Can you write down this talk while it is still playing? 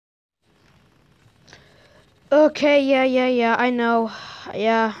Okay, yeah, I know.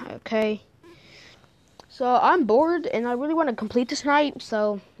 Yeah, okay. So I'm bored and I really want to complete this night,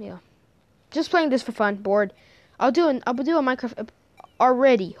 so yeah. Just playing this for fun, bored. I'll do a Minecraft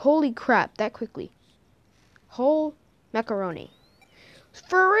already. Holy crap, that quickly. Whole macaroni.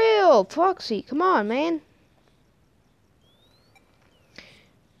 For real, Foxy, come on, man.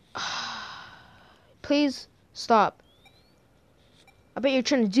 Please stop. I bet you're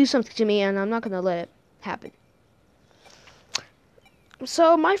trying to do something to me and I'm not gonna let it happen.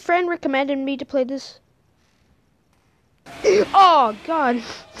 So my friend recommended me to play this. Oh god.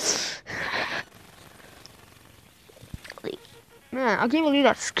 Man, I can't believe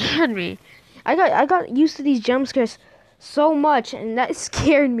that scared me. I got used to these jump scares so much, and that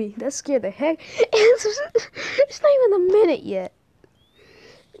scared me. That scared the heck. It's not even a minute yet.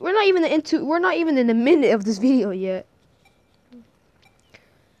 We're not even in the minute of this video yet.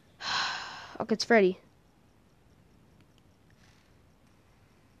 Okay, it's Freddy.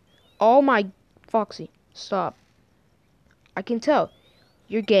 Oh my, Foxy, stop. I can tell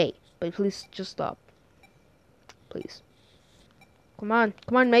you're gay, but please just stop. Please. Come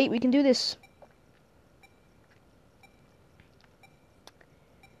on, mate. We can do this.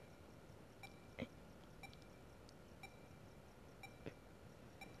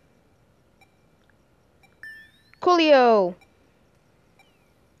 Coolio.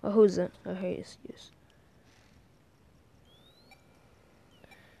 Oh, who's that? Oh, here he is. Yes.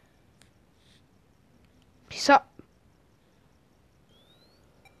 Peace out.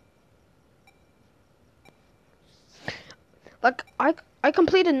 Like, I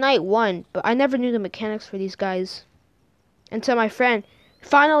completed night 1, but I never knew the mechanics for these guys. Until my friend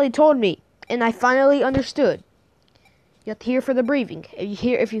finally told me, and I finally understood. You have to hear for the breathing.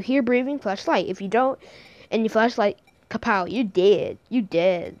 If you hear breathing, flashlight. If you don't, and you flashlight, kapow, you're dead. You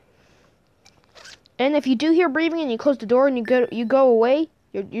dead. And if you do hear breathing and you close the door and you go away,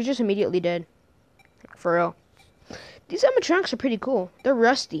 you're just immediately dead. For real. These animatronics are pretty cool. They're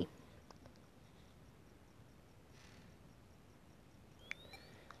rusty.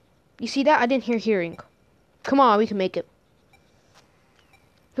 You see that? I didn't hear hearing. Come on, we can make it.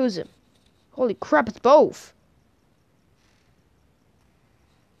 Who's it? Holy crap, it's both.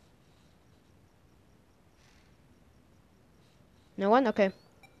 No one? Okay.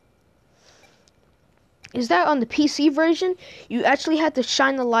 Is that on the PC version? You actually had to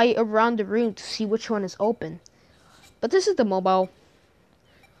shine the light around the room to see which one is open. But this is the mobile.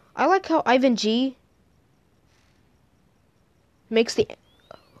 I like how Ivan G makes the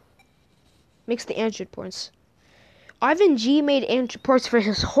Android ports. Ivan G made Android ports for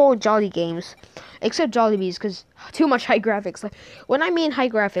his whole Jolly games, except Jollibees, because too much high graphics. Like, when I mean high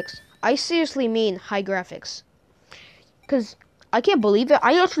graphics, I seriously mean high graphics. Because I can't believe it.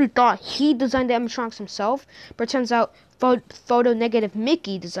 I actually thought he designed the animatronics himself, but it turns out Photo Negative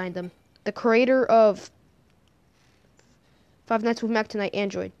Mickey designed them. The creator of Five Nights with Mac Tonight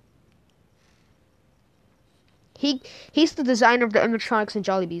Android. He's the designer of the animatronics in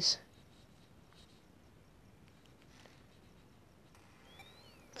Jollibees.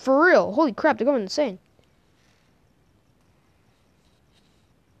 For real. Holy crap, they're going insane.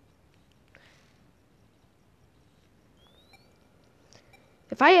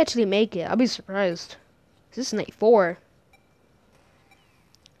 If I actually make it, I'll be surprised. This is night 4.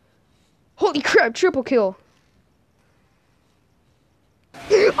 Holy crap, triple kill.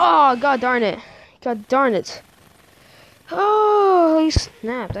 Oh, god darn it. God darn it. Oh, he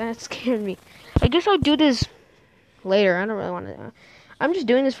snapped. That scared me. I guess I'll do this later. I don't really want to. I'm just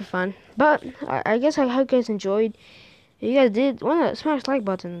doing this for fun. But I guess I hope you guys enjoyed. If you guys did, why not smash the like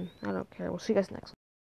button? I don't care. We'll see you guys next.